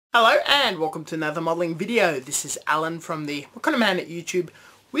Hello and welcome to another modelling video. This is Alan from the What Kind of Man at YouTube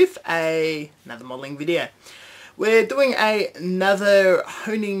with another modelling video. We're doing another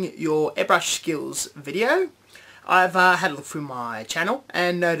honing your airbrush skills video. I've had a look through my channel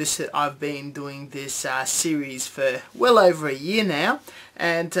and noticed that I've been doing this series for well over a year now,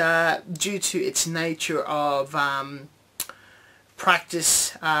 and due to its nature of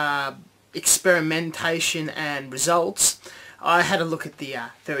practice, experimentation and results, I had a look at the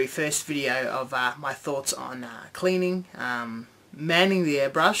very first video of my thoughts on cleaning, manning the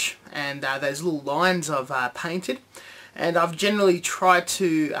airbrush, and those little lines I've painted. And I've generally tried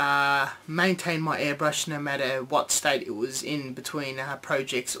to maintain my airbrush no matter what state it was in between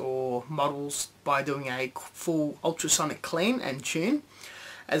projects or models by doing a full ultrasonic clean and tune,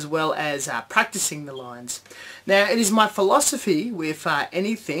 as well as practicing the lines. Now, it is my philosophy with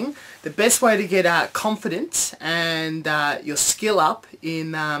anything, the best way to get confidence and your skill up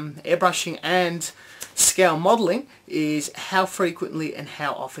in airbrushing and scale modeling is how frequently and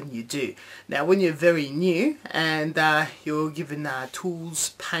how often you do. Now, when you're very new and you're given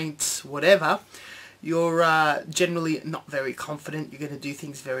tools, paints, whatever, you're generally not very confident. You're going to do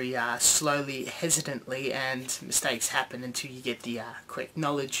things very slowly, hesitantly, and mistakes happen until you get the correct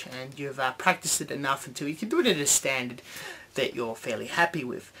knowledge and you've practiced it enough until you can do it at a standard that you're fairly happy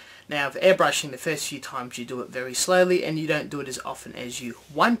with. Now, with airbrushing, the first few times you do it very slowly and you don't do it as often as you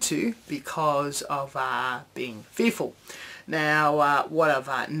want to because of being fearful. Now, what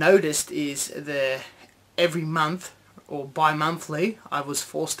I've noticed is every month or bi-monthly, I was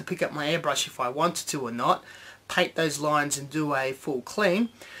forced to pick up my airbrush if I wanted to or not, paint those lines and do a full clean.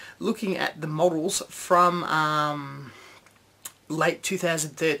 Looking at the models from late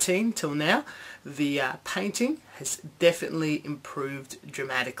 2013 till now, the painting has definitely improved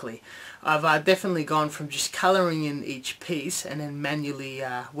dramatically. I've definitely gone from just colouring in each piece and then manually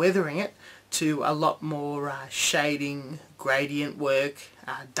weathering it to a lot more shading, gradient work,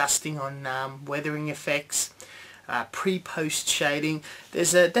 dusting on weathering effects, pre-post shading.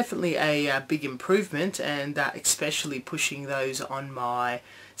 There's definitely a big improvement, and especially pushing those on my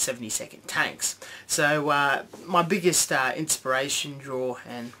 70-second tanks. So my biggest inspiration draw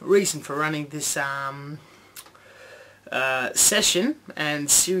and reason for running this session and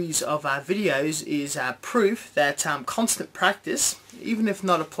series of videos is proof that constant practice, even if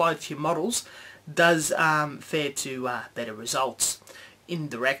not applied to your models, does fare to better results.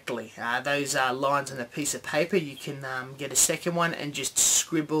 Indirectly. Those lines on a piece of paper, you can get a second one and just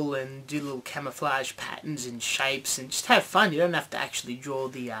scribble and do little camouflage patterns and shapes and just have fun. You don't have to actually draw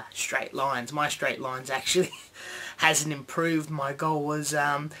the straight lines. My straight lines actually hasn't improved. My goal was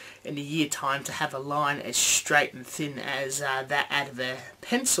in a year time to have a line as straight and thin as that out of a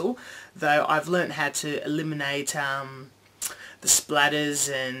pencil, though I've learned how to eliminate the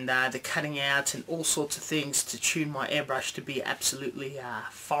splatters and the cutting out and all sorts of things to tune my airbrush to be absolutely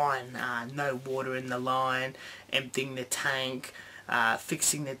fine. No water in the line, emptying the tank,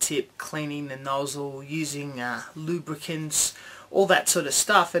 fixing the tip, cleaning the nozzle, using lubricants, all that sort of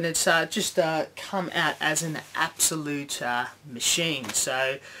stuff, and it's just come out as an absolute machine.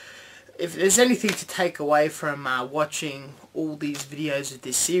 So if there's anything to take away from watching all these videos of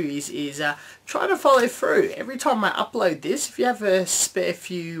this series is try to follow through. Every time I upload this, if you have a spare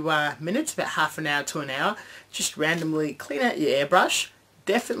few minutes, about half an hour to an hour, just randomly clean out your airbrush.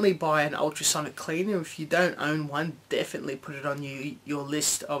 Definitely buy an ultrasonic cleaner. If you don't own one, definitely put it on your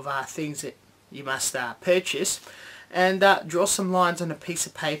list of things that you must purchase. And draw some lines on a piece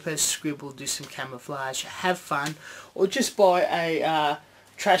of paper, scribble, do some camouflage, have fun, or just buy a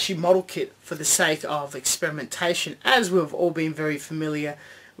trashy model kit for the sake of experimentation, as we've all been very familiar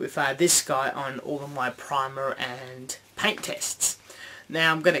with this guy on all of my primer and paint tests.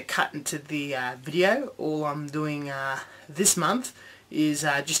 Now I'm going to cut into the video. All I'm doing this month is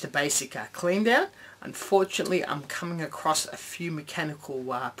just a basic clean down. Unfortunately, I'm coming across a few mechanical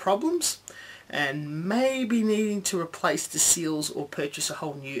problems and maybe needing to replace the seals or purchase a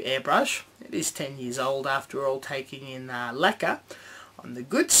whole new airbrush. It is 10 years old after all, taking in lacquer. On the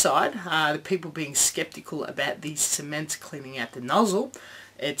good side, the people being skeptical about the cement cleaning out the nozzle,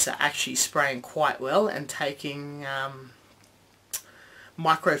 it's actually spraying quite well and taking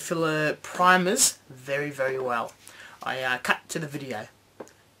microfiller primers very, very well. I cut to the video.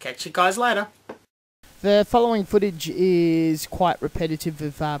 Catch you guys later. The following footage is quite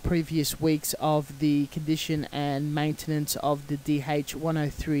repetitive of previous weeks of the condition and maintenance of the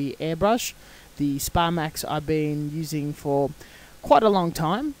DH103 airbrush, the Sparmax I've been using for quite a long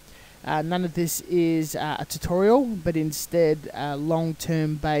time. None of this is a tutorial, but instead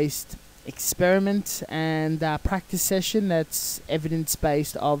long-term based experiment and practice session that's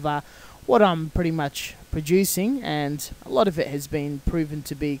evidence-based of what I'm pretty much producing, and a lot of it has been proven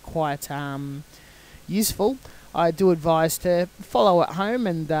to be quite useful. I do advise to follow at home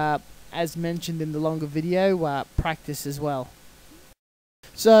and, as mentioned in the longer video, practice as well.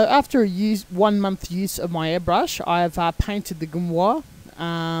 So after a 1 month use of my airbrush, I've painted the goumois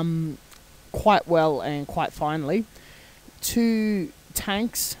quite well and quite finely. 2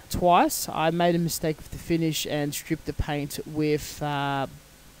 tanks twice. I made a mistake with the finish and stripped the paint with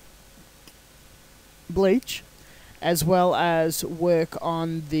bleach, as well as work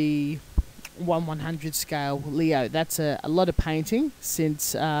on the 1/100 scale Leo. That's a lot of painting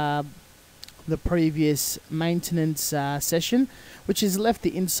since the previous maintenance session, which has left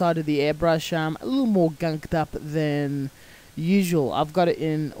the inside of the airbrush a little more gunked up than usual. I've got it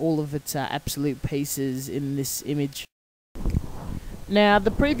in all of its absolute pieces in this image. Now,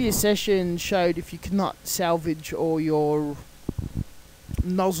 the previous session showed if you cannot salvage or your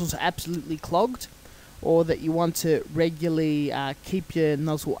nozzles are absolutely clogged, or that you want to regularly keep your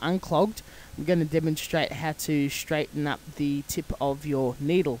nozzle unclogged, I'm going to demonstrate how to straighten up the tip of your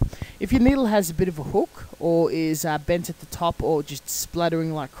needle. If your needle has a bit of a hook, or is bent at the top, or just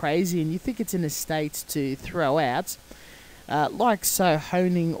spluttering like crazy, and you think it's in a state to throw out, like so,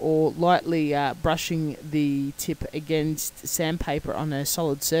 honing or lightly brushing the tip against sandpaper on a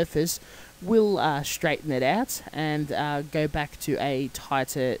solid surface will straighten it out and go back to a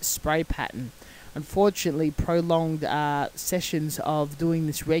tighter spray pattern. Unfortunately, prolonged sessions of doing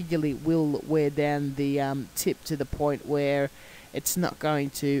this regularly will wear down the tip to the point where it's not going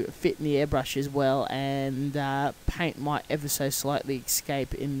to fit in the airbrush as well, and paint might ever so slightly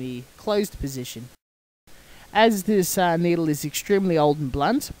escape in the closed position. As this needle is extremely old and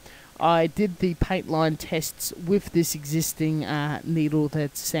blunt, I did the paint line tests with this existing needle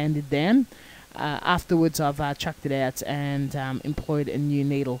that's sanded down. Afterwards, I've chucked it out and employed a new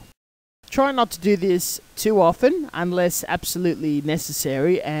needle. Try not to do this too often unless absolutely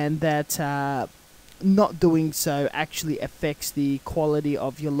necessary, and that not doing so actually affects the quality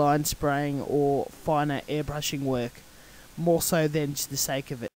of your line spraying or finer airbrushing work, more so than just the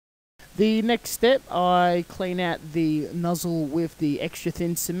sake of it. The next step, I clean out the nozzle with the extra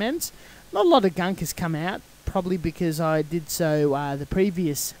thin cement. Not a lot of gunk has come out, probably because I did so the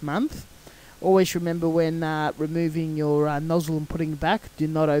previous month. Always remember when removing your nozzle and putting it back, do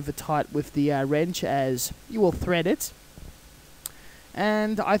not over tight with the wrench, as you will thread it.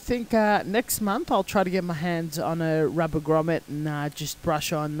 And I think next month I'll try to get my hands on a rubber grommet and just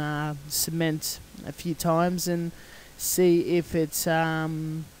brush on cement a few times and see if it's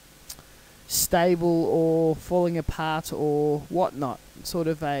stable or falling apart or whatnot. Sort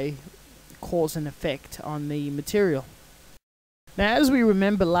of a cause and effect on the material. Now, as we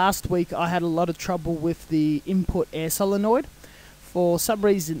remember last week, I had a lot of trouble with the input air solenoid. For some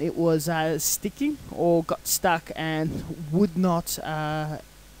reason it was sticking or got stuck and would not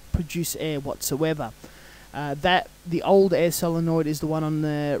produce air whatsoever. The old air solenoid is the one on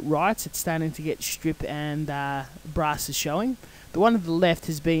the right. It's starting to get stripped and brass is showing. The one on the left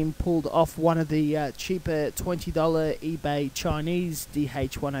has been pulled off one of the cheaper $20 eBay Chinese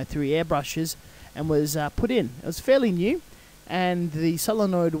DH103 airbrushes and was put in. It was fairly new, and the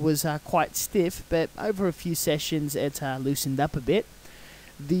solenoid was quite stiff, but over a few sessions it loosened up a bit.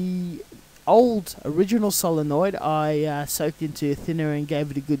 The old original solenoid I soaked into thinner and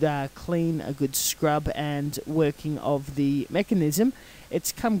gave it a good clean, a good scrub and working of the mechanism.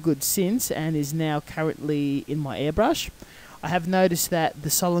 It's come good since and is now currently in my airbrush. I have noticed that the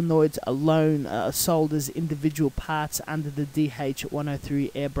solenoids alone are sold as individual parts under the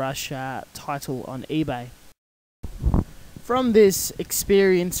DH103 airbrush title on eBay. From this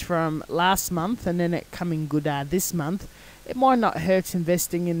experience from last month and then it coming good this month, it might not hurt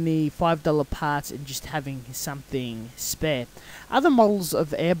investing in the $5 parts and just having something spare. Other models of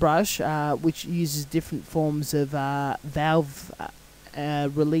airbrush, which uses different forms of valve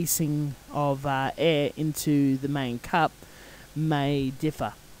releasing of air into the main cup, may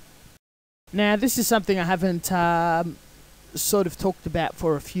differ. Now, this is something I haven't sort of talked about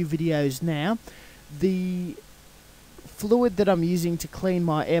for a few videos now. The fluid that I'm using to clean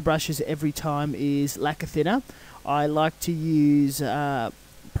my airbrushes every time is lacquer thinner. I like to use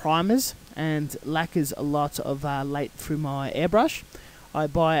primers and lacquers a lot of late through my airbrush. I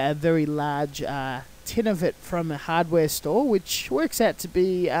buy a very large tin of it from a hardware store, which works out to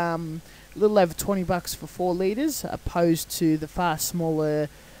be a little over 20 bucks for 4 litres, opposed to the far smaller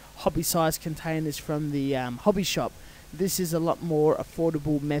hobby-sized containers from the hobby shop. This is a lot more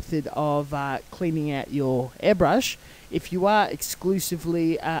affordable method of cleaning out your airbrush. If you are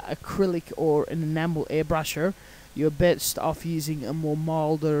exclusively acrylic or an enamel airbrusher, you're best off using a more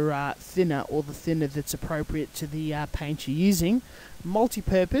milder thinner, or the thinner that's appropriate to the paint you're using.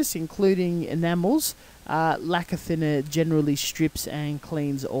 Multi-purpose, including enamels, lacquer thinner generally strips and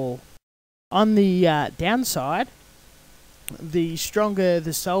cleans all. On the downside, the stronger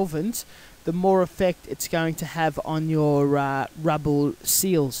the solvent, the more effect it's going to have on your rubber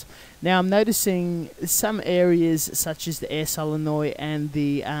seals. Now I'm noticing some areas such as the air solenoid and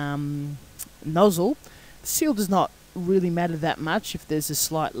the nozzle, the seal does not really matter that much if there's a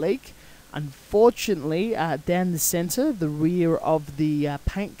slight leak. Unfortunately, down the center, the rear of the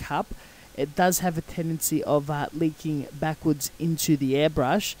paint cup, it does have a tendency of leaking backwards into the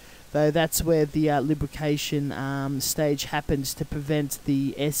airbrush, though that's where the lubrication stage happens to prevent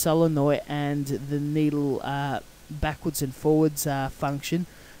the air solenoid and the needle backwards and forwards function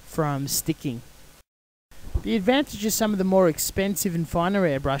from sticking. The advantage of some of the more expensive and finer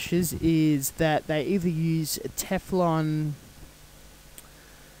airbrushes is that they either use Teflon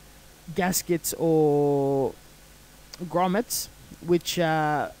gaskets or grommets, which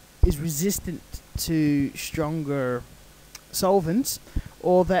is resistant to stronger solvents,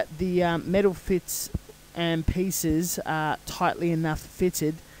 or that the metal fits and pieces are tightly enough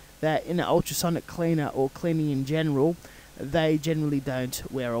fitted that in an ultrasonic cleaner or cleaning in general, they generally don't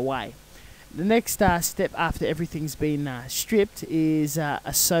wear away. The next step after everything's been stripped is a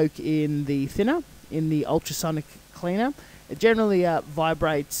soak in the thinner in the ultrasonic cleaner. It generally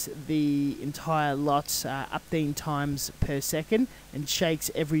vibrates the entire lot up 10 times per second and shakes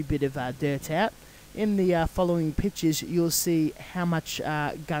every bit of dirt out. In the following pictures, you'll see how much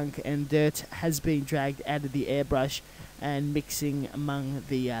gunk and dirt has been dragged out of the airbrush and mixing among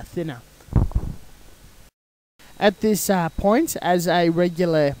the thinner. At this point, as a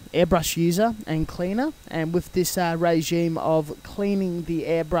regular airbrush user and cleaner, and with this regime of cleaning the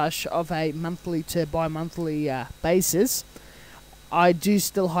airbrush of a monthly to bi-monthly basis, I do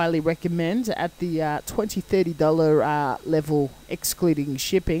still highly recommend at the $20–30 level, excluding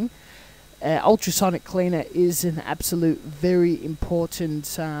shipping. Ultrasonic cleaner is an absolute very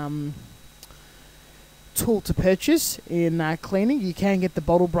important tool to purchase in cleaning. You can get the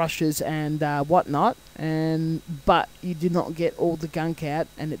bottle brushes and whatnot, but you do not get all the gunk out,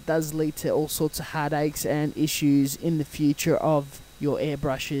 and it does lead to all sorts of heartaches and issues in the future of your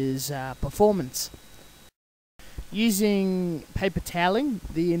airbrush's performance. Using paper toweling,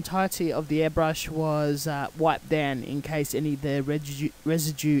 the entirety of the airbrush was wiped down in case any of the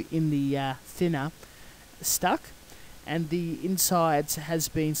residue in the thinner stuck, and the insides has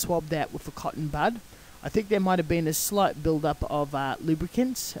been swabbed out with a cotton bud. I think there might have been a slight build-up of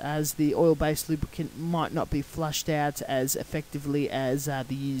lubricants, as the oil-based lubricant might not be flushed out as effectively as the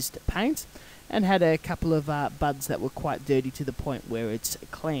used paint, and had a couple of buds that were quite dirty to the point where it's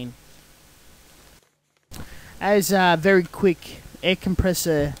clean. As very quick air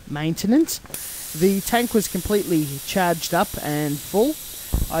compressor maintenance, the tank was completely charged up and full.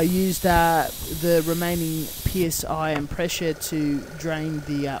 I used the remaining PSI and pressure to drain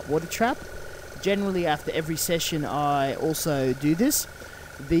the water trap. Generally after every session I also do this.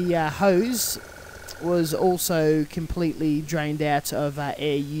 The hose was also completely drained out of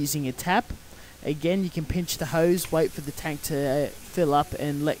air using a tap. Again, you can pinch the hose, wait for the tank to fill up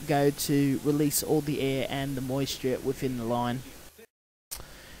and let go to release all the air and the moisture within the line.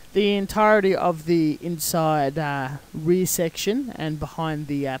 The entirety of the inside rear section and behind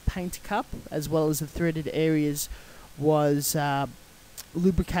the paint cup, as well as the threaded areas, was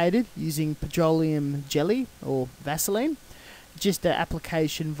lubricated using petroleum jelly or Vaseline. Just an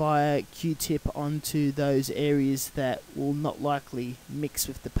application via Q-tip onto those areas that will not likely mix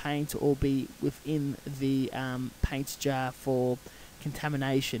with the paint or be within the paint jar for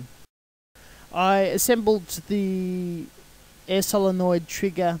contamination. I assembled the air solenoid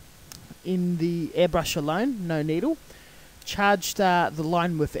trigger in the airbrush alone, no needle. Charged the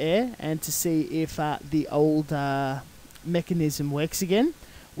line with air and to see if the old mechanism works again,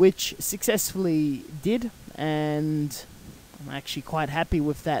 which successfully did, and I'm actually quite happy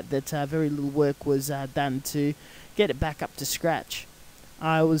with that very little work was done to get it back up to scratch.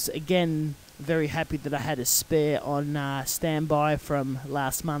 I was again very happy that I had a spare on standby from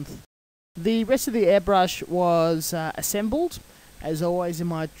last month. The rest of the airbrush was assembled, as always in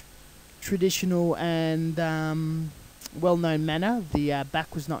my traditional and well-known manner. The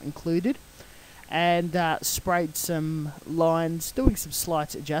back was not included, and sprayed some lines, doing some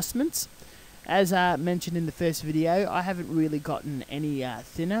slight adjustments. As mentioned in the first video, I haven't really gotten any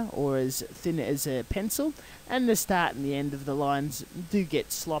thinner or as thin as a pencil, and the start and the end of the lines do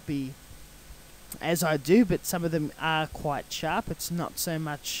get sloppy as I do, but some of them are quite sharp. It's not so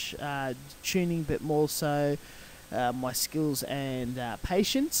much tuning, but more so my skills and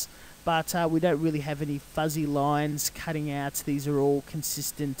patience. But we don't really have any fuzzy lines cutting out. These are all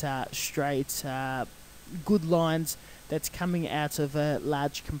consistent, straight, good lines that's coming out of a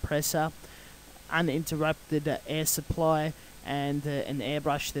large compressor, uninterrupted air supply, and an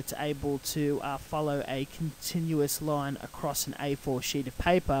airbrush that's able to follow a continuous line across an A4 sheet of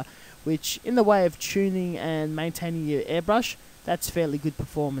paper, which in the way of tuning and maintaining your airbrush, that's fairly good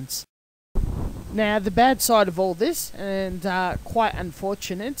performance. Now the bad side of all this, and quite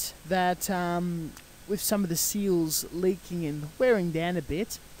unfortunate, that with some of the seals leaking and wearing down a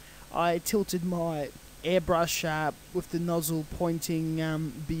bit, I tilted my airbrush with the nozzle pointing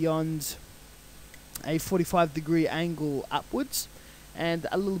beyond a 45-degree angle upwards, and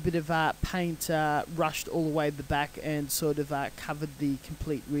a little bit of paint rushed all the way to the back and sort of covered the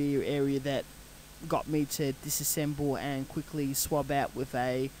complete rear area. That got me to disassemble and quickly swab out with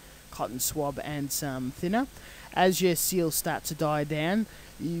a cotton swab and some thinner. As your seals start to die down,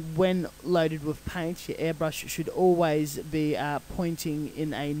 when loaded with paint, your airbrush should always be pointing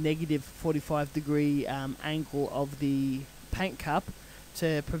in a negative 45-degree angle of the paint cup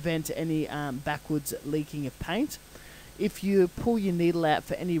to prevent any backwards leaking of paint. If you pull your needle out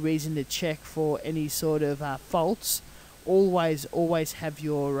for any reason to check for any sort of faults, always have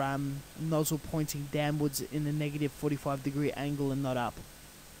your nozzle pointing downwards in a negative 45-degree angle and not up.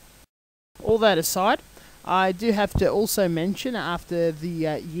 All that aside, I do have to also mention, after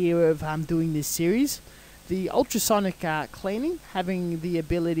the year of doing this series, the ultrasonic cleaning, having the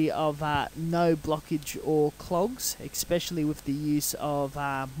ability of no blockage or clogs, especially with the use of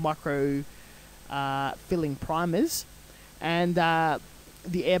micro filling primers, and the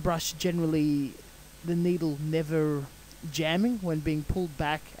airbrush generally, the needle never jamming when being pulled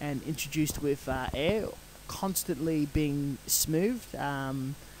back and introduced with air, constantly being smoothed,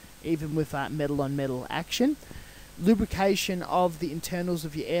 even with metal on metal action. Lubrication of the internals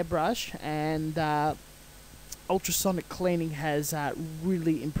of your airbrush and ultrasonic cleaning has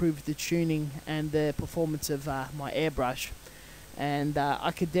really improved the tuning and the performance of my airbrush, and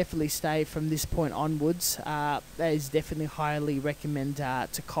I could definitely say from this point onwards that is definitely highly recommend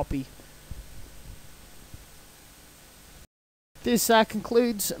to copy. This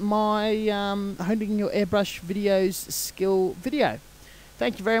concludes my honing your airbrush videos skill video.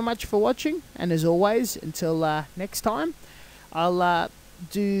 Thank you very much for watching, and as always, until next time, I'll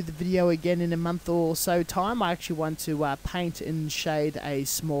do the video again in a month or so time. I actually want to paint and shade a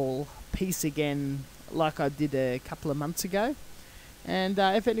small piece again like I did a couple of months ago. And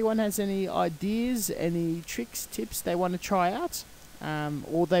if anyone has any ideas, any tricks, tips they want to try out,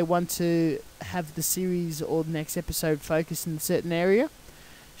 or they want to have the series or the next episode focus in a certain area,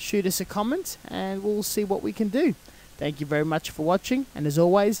 shoot us a comment and we'll see what we can do. Thank you very much for watching, and as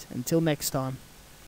always, until next time.